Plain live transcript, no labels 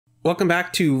Welcome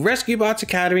back to Rescue Bots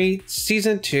Academy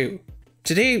Season 2.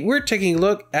 Today we're taking a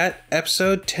look at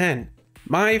Episode 10,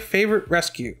 My Favorite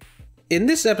Rescue. In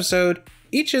this episode,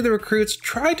 each of the recruits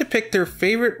try to pick their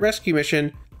favorite rescue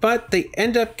mission, but they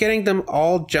end up getting them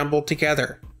all jumbled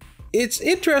together. It's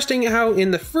interesting how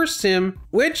in the first sim,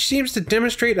 Wedge seems to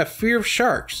demonstrate a fear of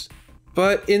sharks,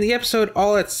 but in the episode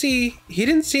All at Sea, he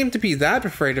didn't seem to be that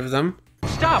afraid of them.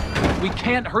 Stop! We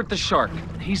can't hurt the shark.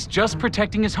 He's just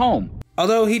protecting his home.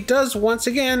 Although he does once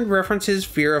again reference his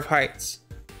fear of heights.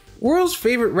 Whirl's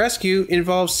favorite rescue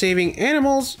involves saving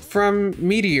animals from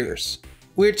meteors,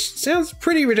 which sounds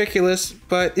pretty ridiculous,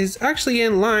 but is actually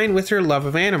in line with her love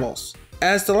of animals.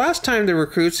 As the last time the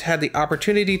recruits had the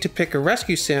opportunity to pick a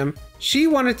rescue sim, she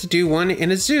wanted to do one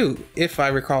in a zoo, if I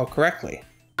recall correctly.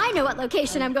 I know what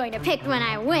location I'm going to pick when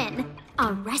I win.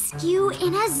 A rescue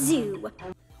in a zoo.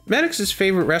 Maddox's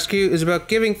favorite rescue is about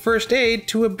giving first aid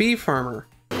to a bee farmer.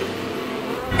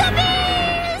 The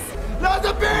bees! Not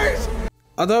the bees!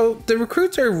 Although the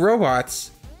recruits are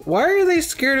robots, why are they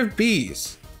scared of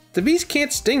bees? The bees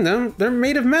can't sting them, they're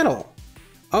made of metal.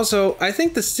 Also, I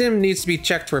think the sim needs to be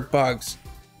checked for bugs.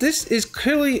 This is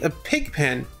clearly a pig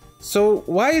pen, so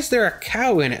why is there a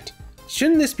cow in it?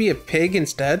 Shouldn't this be a pig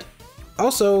instead?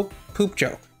 Also, poop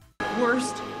joke.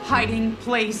 Worst hiding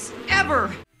place ever!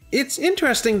 It's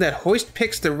interesting that Hoist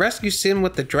picks the rescue sim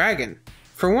with the dragon.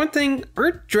 For one thing,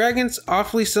 aren't dragons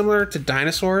awfully similar to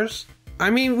dinosaurs?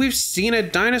 I mean, we've seen a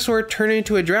dinosaur turn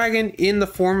into a dragon in the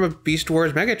form of Beast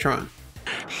Wars Megatron.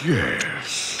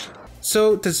 Yes.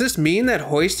 So does this mean that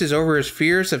Hoist is over his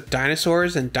fears of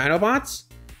dinosaurs and Dinobots?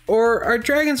 Or are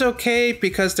dragons okay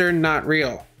because they're not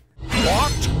real?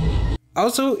 What?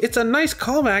 Also, it's a nice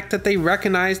callback that they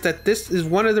recognize that this is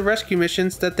one of the rescue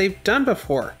missions that they've done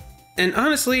before. And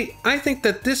honestly, I think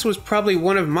that this was probably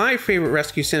one of my favorite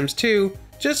rescue sims too,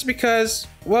 just because,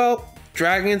 well,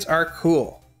 dragons are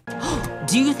cool.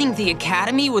 Do you think the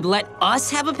Academy would let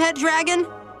us have a pet dragon?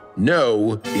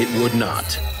 No, it would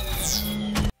not.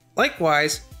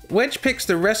 Likewise, Wedge picks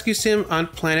the rescue sim on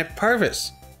planet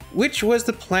Parvis, which was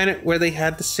the planet where they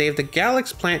had to save the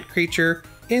Galax plant creature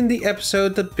in the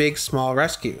episode The Big Small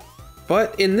Rescue.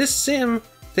 But in this sim,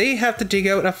 they have to dig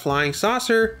out a flying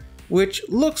saucer, which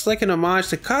looks like an homage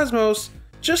to Cosmos,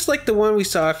 just like the one we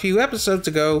saw a few episodes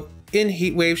ago in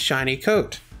Heatwave's shiny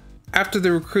coat. After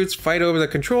the recruits fight over the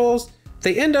controls,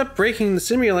 they end up breaking the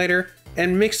simulator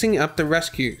and mixing up the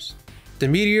rescues. The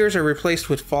meteors are replaced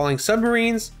with falling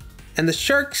submarines, and the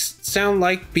sharks sound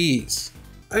like bees.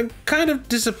 I'm kind of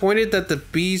disappointed that the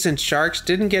bees and sharks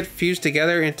didn't get fused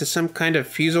together into some kind of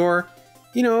fusor.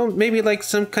 You know, maybe like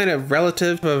some kind of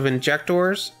relative of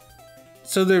injectors.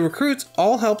 So the recruits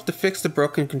all help to fix the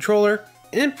broken controller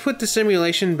and put the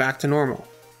simulation back to normal.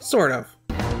 Sort of.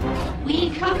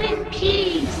 We come in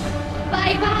peace.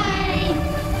 Bye-bye.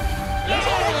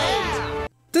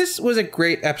 This was a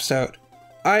great episode.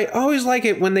 I always like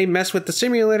it when they mess with the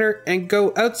simulator and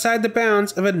go outside the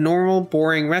bounds of a normal,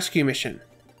 boring rescue mission.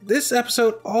 This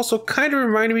episode also kind of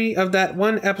reminded me of that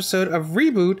one episode of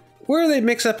Reboot where they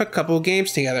mix up a couple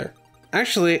games together.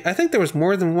 Actually, I think there was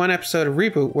more than one episode of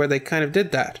Reboot where they kind of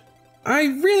did that. I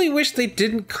really wish they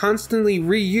didn't constantly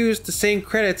reuse the same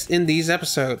credits in these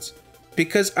episodes,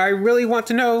 because I really want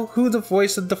to know who the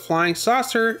voice of the flying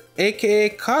saucer, aka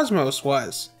Cosmos,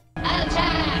 was. Attack!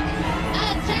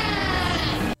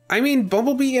 Attack! I mean,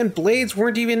 Bumblebee and Blades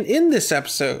weren't even in this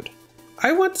episode.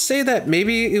 I want to say that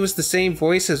maybe it was the same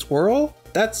voice as Whirl.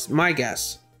 That's my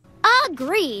guess.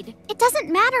 Agreed. It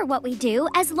doesn't matter what we do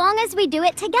as long as we do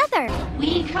it together.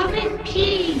 We come in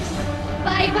peace.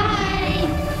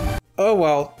 Bye-bye. Oh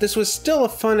well, this was still a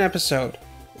fun episode.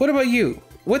 What about you?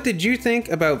 What did you think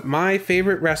about my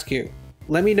favorite rescue?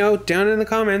 Let me know down in the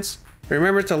comments.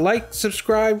 Remember to like,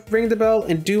 subscribe, ring the bell,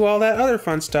 and do all that other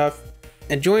fun stuff.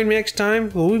 And join me next time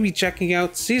when we'll be checking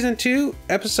out Season 2,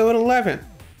 Episode 11,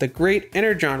 The Great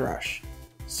Energon Rush.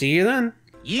 See you then.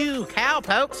 You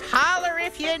cowpokes, holler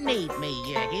if you need me,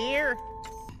 you hear?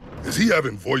 Is he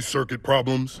having voice circuit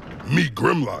problems? Me,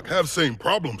 Grimlock, have same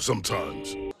problems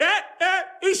sometimes.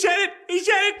 He said it!